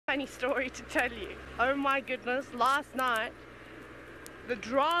funny story to tell you. Oh my goodness, last night, the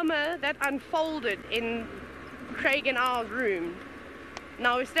drama that unfolded in Craig and our room.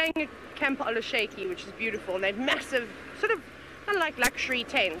 Now we're staying at Camp Olasheki, which is beautiful. They're massive, sort of kind of like luxury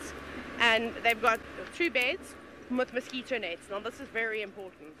tents, and they've got 2 beds with mosquito nets. Now this is very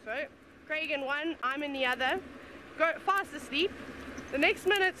important. So Craig in one, I'm in the other, go fast asleep. The next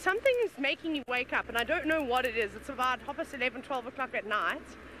minute something is making me wake up, and I don't know what it is. It's about 11:30, 12 o'clock at night,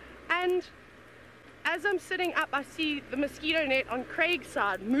 and as I'm sitting up I see the mosquito net on Craig's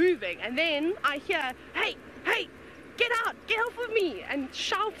side moving, and then I hear, hey, get out, get off of me, and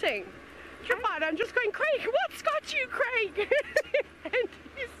shouting. And I'm just going, Craig, what's got you, Craig? And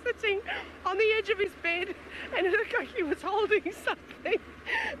he's sitting on the edge of his bed, and it looked like he was holding something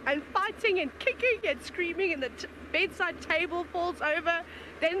and fighting and kicking and screaming, and the bedside table falls over.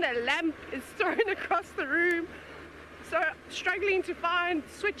 Then the lamp is thrown across the room. So struggling to find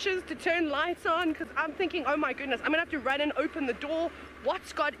switches to turn lights on, because I'm thinking, oh my goodness, I'm gonna have to run and open the door.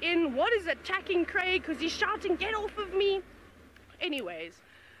 What's got in? What is attacking Craig? Because he's shouting, get off of me. Anyways,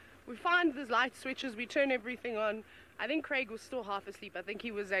 we find these light switches, we turn everything on. I think Craig was still half asleep. I think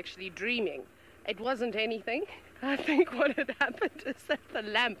he was actually dreaming. It wasn't anything. I think what had happened is that the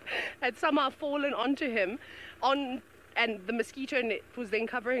lamp had somehow fallen onto him, and the mosquito net was then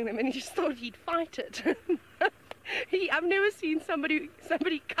covering him, and he just thought he'd fight it. I've never seen somebody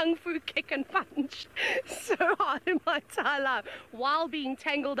kung fu kick and punch so hard in my entire life while being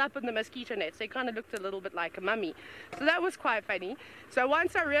tangled up in the mosquito nets. They kind of looked a little bit like a mummy. So that was quite funny. So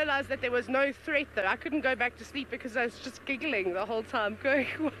once I realized that there was no threat though, I couldn't go back to sleep because I was just giggling the whole time, going,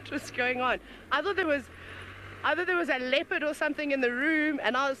 what was going on? I thought there was a leopard or something in the room,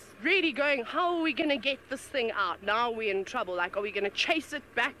 and I was really going, how are we going to get this thing out? Now we're in trouble. Like, are we going to chase it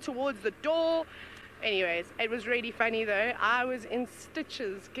back towards the door? Anyways, it was really funny though. I was in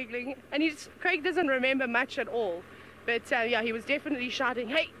stitches giggling, and Craig doesn't remember much at all. But yeah, he was definitely shouting,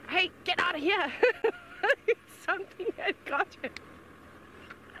 hey, get out of here. Something had got him.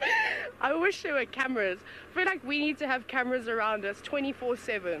 I wish there were cameras. I feel like we need to have cameras around us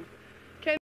 24/7.